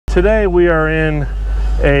Today we are in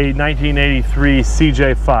a 1983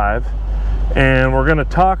 CJ5 and we're going to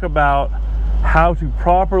talk about how to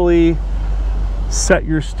properly set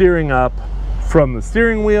your steering up from the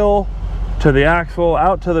steering wheel to the axle,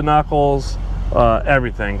 out to the knuckles,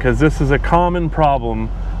 everything, because this is a common problem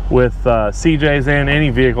with CJs and any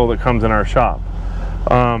vehicle that comes in our shop.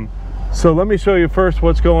 So let me show you first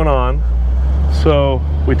what's going on. So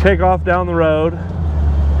we take off down the road,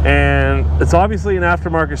 and it's obviously an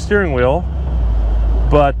aftermarket steering wheel,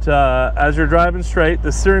 but as you're driving straight,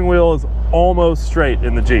 the steering wheel is almost straight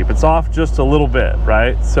in the Jeep. It's off just a little bit,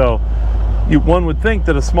 right? So one would think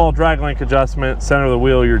that a small drag link adjustment, center of the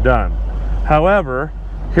wheel, you're done. However,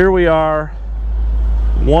 here we are,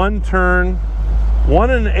 1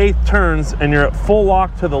 1/8 turns, and you're at full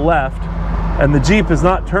lock to the left, and the Jeep is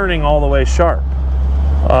not turning all the way sharp.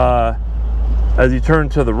 As you turn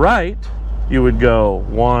to the right, you would go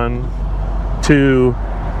 1, 2,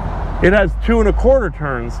 it has 2 1/4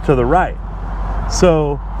 turns to the right.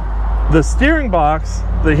 So the steering box,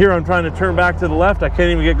 here I'm trying to turn back to the left, I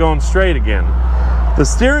can't even get going straight again. The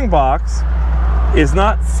steering box is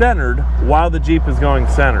not centered while the Jeep is going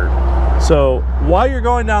centered. So while you're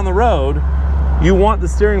going down the road, you want the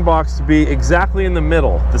steering box to be exactly in the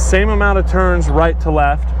middle, the same amount of turns right to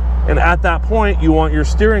left, and at that point you want your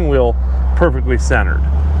steering wheel perfectly centered.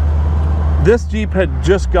 This Jeep had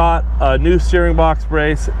just got a new steering box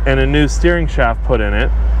brace and a new steering shaft put in it,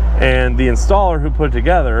 and the installer who put it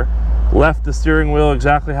together left the steering wheel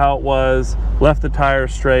exactly how it was, left the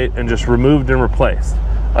tires straight, and just removed and replaced,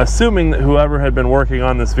 assuming that whoever had been working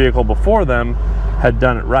on this vehicle before them had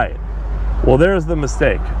done it right. Well, there's the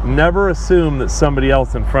mistake. Never assume that somebody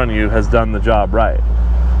else in front of you has done the job right.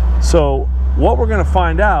 So what we're going to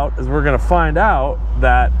find out is we're going to find out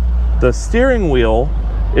that the steering wheel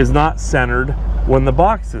is not centered when the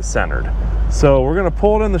box is centered. So we're going to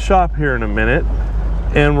pull it in the shop here in a minute,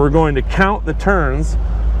 and we're going to count the turns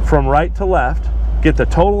from right to left, get the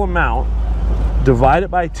total amount, divide it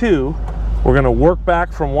by 2. We're going to work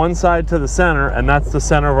back from one side to the center, and that's the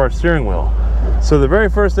center of our steering wheel. So the very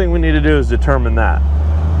first thing we need to do is determine that.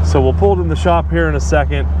 So we'll pull it in the shop here in a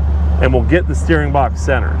second, and we'll get the steering box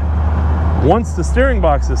centered. Once the steering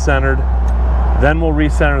box is centered, then we'll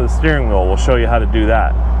recenter the steering wheel. We'll show you how to do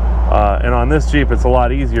that. And on this Jeep, it's a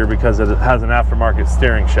lot easier because it has an aftermarket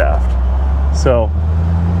steering shaft. So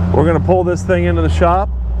we're going to pull this thing into the shop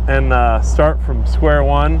and start from square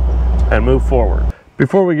one and move forward.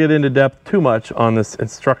 Before we get into depth too much on this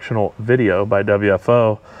instructional video by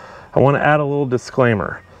WFO, I want to add a little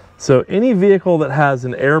disclaimer. So any vehicle that has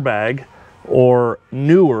an airbag or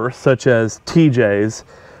newer, such as TJs,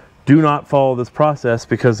 do not follow this process,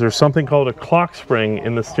 because there's something called a clock spring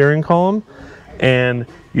in the steering column, and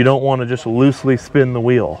you don't want to just loosely spin the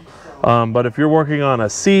wheel. But if you're working on a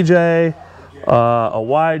CJ, a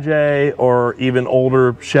YJ, or even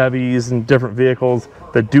older Chevys and different vehicles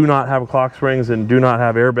that do not have clock springs and do not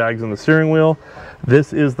have airbags in the steering wheel,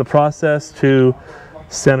 this is the process to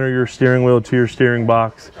center your steering wheel to your steering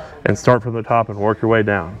box and start from the top and work your way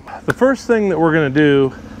down. The first thing that we're going to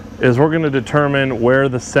do is we're going to determine where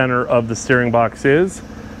the center of the steering box is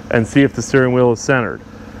and see if the steering wheel is centered.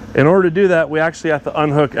 In order to do that, we actually have to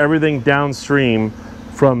unhook everything downstream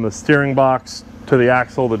from the steering box to the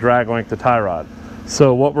axle, the drag link, the tie rod.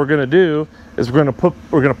 So what we're going to do is we're going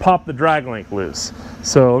to pop the drag link loose.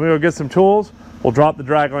 So let me go get some tools. We'll drop the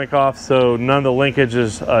drag link off so none of the linkage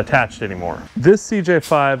is attached anymore. This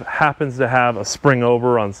CJ5 happens to have a spring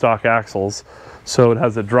over on stock axles, so it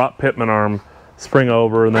has a drop pitman arm, spring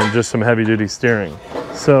over, and then just some heavy duty steering.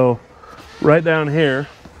 So right down here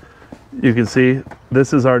you can see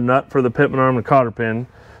this is our nut for the pitman arm and cotter pin.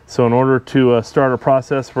 So in order to start our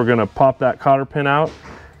process, we're going to pop that cotter pin out,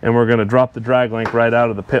 and we're going to drop the drag link right out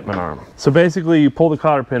of the pitman arm. So basically you pull the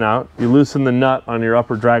cotter pin out, you loosen the nut on your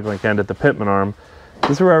upper drag link end at the pitman arm.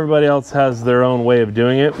 This is where everybody else has their own way of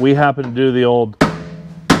doing it. We happen to do the old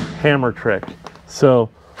hammer trick. So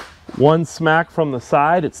one smack from the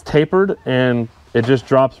side, it's tapered, and it just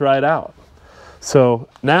drops right out. So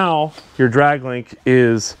now your drag link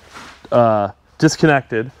is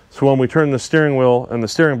disconnected. So when we turn the steering wheel and the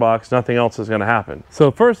steering box, nothing else is going to happen.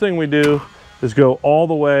 So first thing we do is go all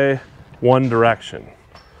the way one direction.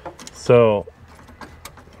 So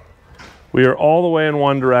we are all the way in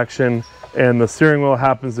one direction, and the steering wheel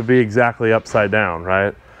happens to be exactly upside down,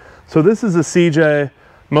 right? So this is a CJ.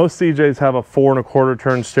 Most CJs have a 4 1/4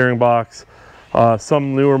 turn steering box.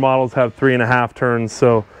 Some newer models have 3 1/2 turns.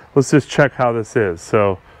 So let's just check how this is.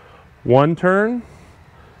 So 1 turn,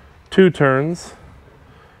 2 turns,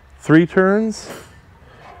 3 turns,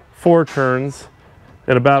 4 turns,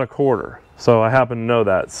 and about 1/4. So I happen to know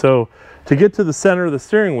that. So to get to the center of the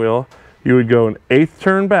steering wheel, you would go an 1/8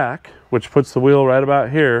 turn back, which puts the wheel right about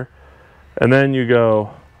here. And then you go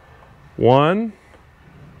 1,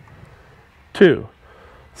 2.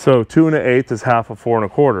 So 2 1/8 is half of 4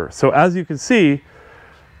 1/4. So as you can see,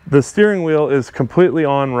 the steering wheel is completely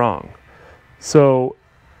on wrong. So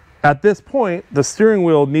at this point, the steering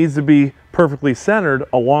wheel needs to be perfectly centered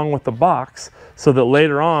along with the box, so that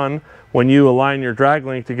later on, when you align your drag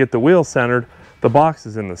link to get the wheel centered, the box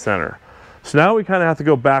is in the center. So now we kind of have to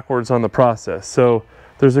go backwards on the process. So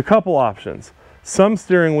there's a couple options. Some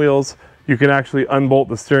steering wheels, you can actually unbolt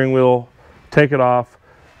the steering wheel, take it off,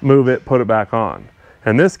 move it, put it back on.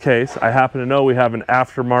 In this case, I happen to know we have an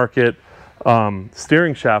aftermarket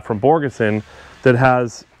steering shaft from Borgeson that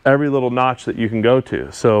has every little notch that you can go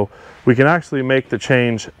to. So we can actually make the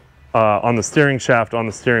change on the steering shaft on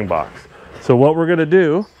the steering box. So what we're going to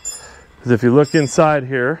do is, if you look inside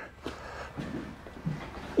here,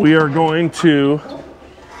 we are going to,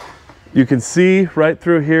 you can see right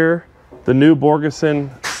through here the new Borgeson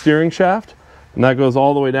steering shaft, and that goes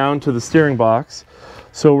all the way down to the steering box.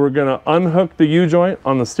 So we're going to unhook the U-joint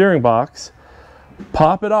on the steering box,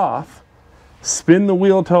 pop it off, spin the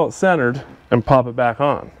wheel till it's centered, and pop it back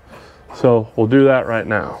on. So we'll do that right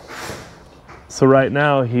now. So right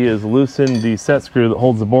now he has loosened the set screw that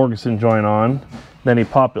holds the Borgeson joint on, then he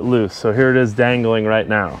popped it loose. So here it is dangling right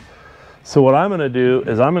now. So what I'm going to do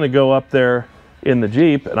is I'm going to go up there in the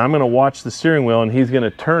Jeep and I'm going to watch the steering wheel, and he's going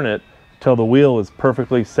to turn it till the wheel is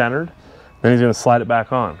perfectly centered. Then he's going to slide it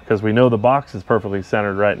back on, because we know the box is perfectly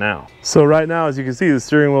centered right now. So right now, as you can see, the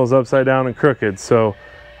steering wheel is upside down and crooked. So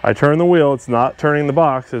I turn the wheel, it's not turning the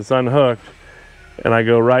box, it's unhooked, and I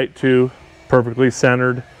go right to perfectly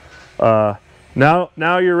centered. Now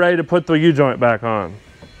you're ready to put the U-joint back on.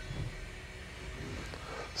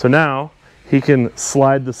 So now he can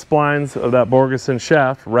slide the splines of that Borgeson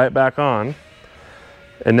shaft right back on.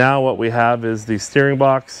 And now what we have is the steering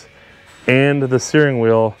box and the steering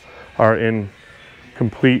wheel are in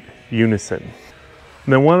complete unison.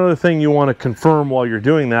 And then one other thing you want to confirm while you're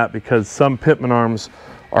doing that, because some pitman arms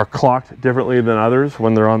are clocked differently than others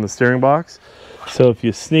when they're on the steering box. So if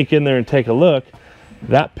you sneak in there and take a look,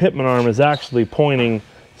 that pitman arm is actually pointing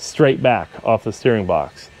straight back off the steering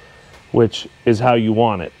box, which is how you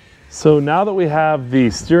want it. So now that we have the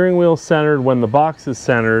steering wheel centered when the box is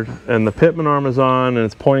centered and the pitman arm is on and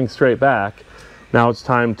it's pointing straight back, now it's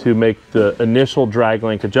time to make the initial drag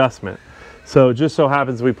link adjustment. So it just so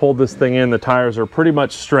happens we pulled this thing in, the tires are pretty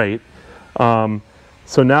much straight.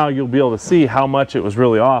 So now you'll be able to see how much it was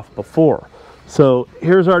really off before. So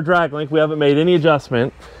here's our drag link. We haven't made any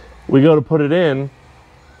adjustment. We go to put it in,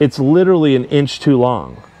 it's literally 1 inch too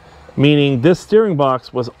long, meaning this steering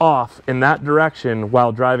box was off in that direction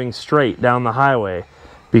while driving straight down the highway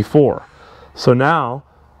before. So now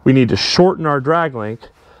we need to shorten our drag link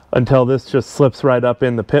until this just slips right up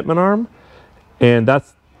in the pitman arm, and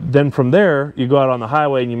then from there you go out on the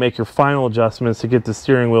highway and you make your final adjustments to get the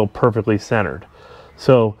steering wheel perfectly centered.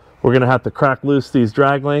 So we're going to have to crack loose these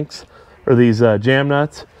drag links, or these jam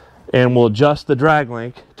nuts, and we'll adjust the drag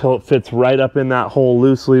link till it fits right up in that hole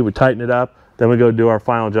loosely. We tighten it up, then we go do our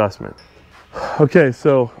final adjustment. Okay,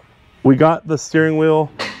 so we got the steering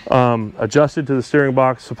wheel adjusted to the steering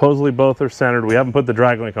box. Supposedly both are centered. We haven't put the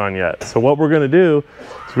drag link on yet. So what we're going to do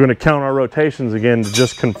is we're going to count our rotations again to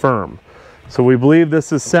just confirm. So we believe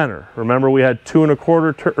this is center. Remember, we had 2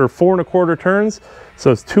 1/4 or 4 1/4 turns,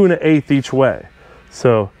 so it's 2 1/8 each way.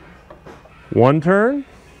 So 1 turn,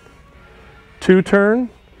 2 turn,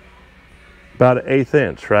 about 1/8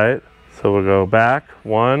 inch, right? So we'll go back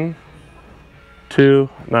 1, 2,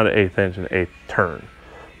 not 1/8 inch, an 1/8 turn.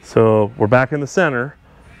 So we're back in the center.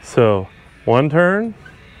 So 1 turn,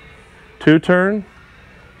 2 turn,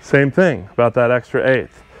 same thing, about that extra 1/8.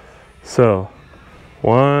 So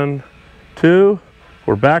 1, 2,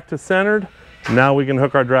 we're back to centered. Now we can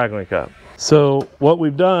hook our drag link up. So what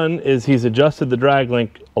we've done is he's adjusted the drag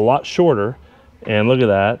link a lot shorter, and look at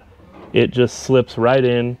that. It just slips right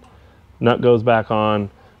in, nut goes back on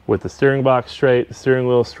with the steering box straight, the steering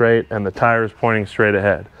wheel straight, and the tires pointing straight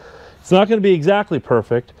ahead. It's not going to be exactly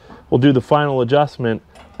perfect. We'll do the final adjustment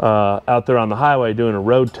out there on the highway doing a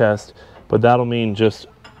road test, but that'll mean just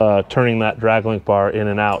turning that drag link bar in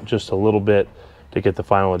and out just a little bit to get the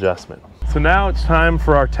final adjustment. So now it's time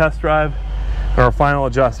for our test drive and our final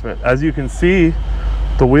adjustment. As you can see,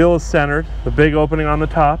 the wheel is centered, the big opening on the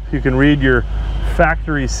top. You can read your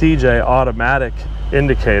factory CJ automatic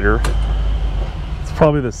indicator. It's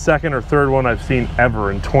probably the second or third one I've seen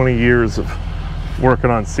ever in 20 years of working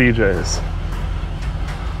on CJs.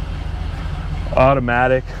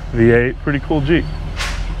 Automatic V8, pretty cool Jeep.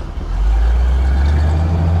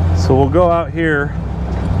 So we'll go out here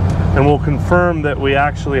and we'll confirm that we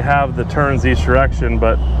actually have the turns each direction,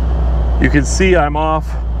 but you can see I'm off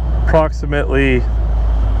approximately,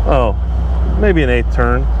 oh, maybe an 1/8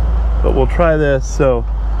 turn, but we'll try this. So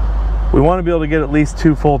we want to be able to get at least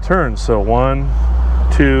 2 full turns. So 1,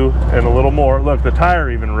 2, and a little more. Look, the tire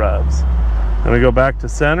even rubs. Then we go back to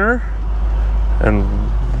center, and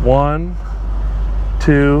 1,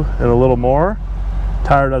 2, and a little more.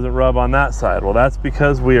 Tire doesn't rub on that side. Well, that's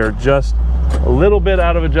because we are just a little bit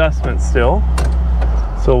out of adjustment still.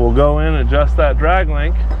 So we'll go in and adjust that drag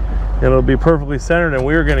link. It'll be perfectly centered, and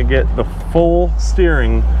we're going to get the full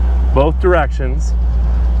steering both directions.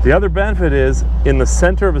 The other benefit is in the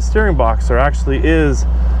center of a steering box there actually is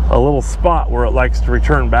a little spot where it likes to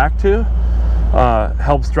return back to.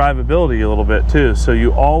 Helps drivability a little bit too. So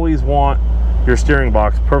you always want your steering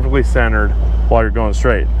box perfectly centered while you're going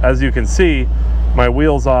straight. As you can see, my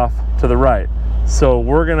wheel's off to the right. So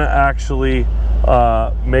we're going to actually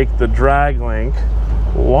make the drag link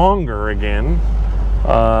longer again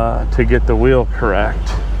to get the wheel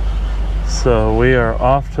correct. So we are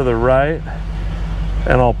off to the right,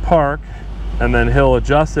 and I'll park, and then he'll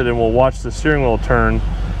adjust it, and we'll watch the steering wheel turn,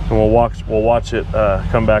 and we'll watch it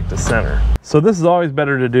come back to center. So this is always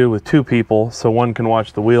better to do with 2 people, so one can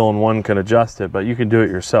watch the wheel and one can adjust it, but you can do it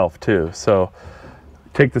yourself too. So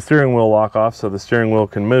take the steering wheel lock off so the steering wheel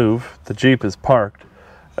can move. The Jeep is parked,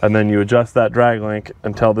 and then you adjust that drag link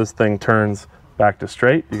until this thing turns back to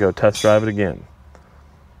straight. You go test drive it again.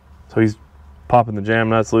 So he's popping the jam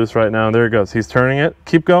nuts loose right now. There it goes. He's turning it.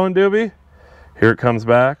 Keep going, Doobie. Here it comes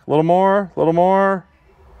back. A little more, a little more.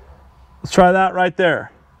 Let's try that right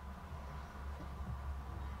there.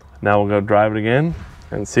 Now we'll go drive it again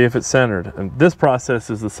and see if it's centered. And this process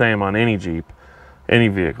is the same on any Jeep, any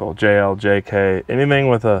vehicle, JL, JK, anything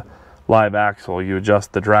with a live axle. You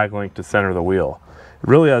adjust the drag link to center the wheel. It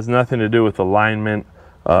really has nothing to do with alignment,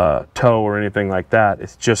 toe, or anything like that.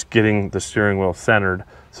 It's just getting the steering wheel centered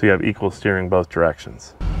so you have equal steering both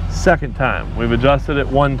directions. Second time, we've adjusted it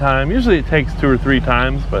 1 time. Usually it takes 2 or 3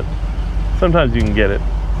 times, but sometimes you can get it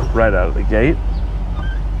right out of the gate.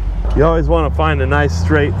 You always want to find a nice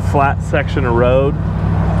straight flat section of road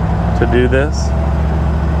to do this.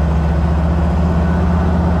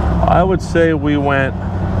 I would say we went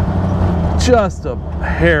just a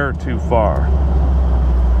hair too far.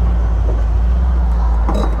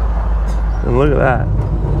 And look at that.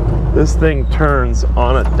 This thing turns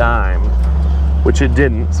on a dime, which it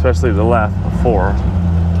didn't, especially to the left before,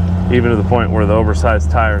 even to the point where the oversized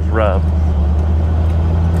tires rub.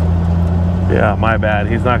 Yeah, my bad.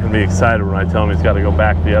 He's not going to be excited when I tell him he's got to go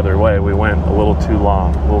back the other way. We went a little too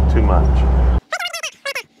long, a little too much.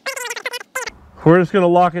 We're just going to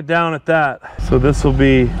lock it down at that. So this will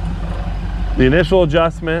be the initial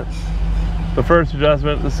adjustment, the first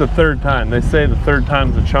adjustment. This is the 3rd time. They say the 3rd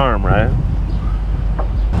time's the charm, right?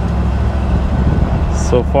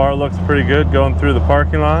 So far looks pretty good going through the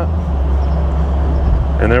parking lot.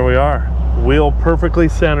 And there we are. Wheel perfectly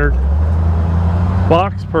centered.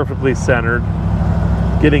 Box perfectly centered.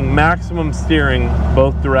 Getting maximum steering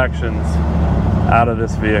both directions out of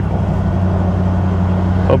this vehicle.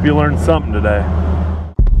 Hope you learned something today.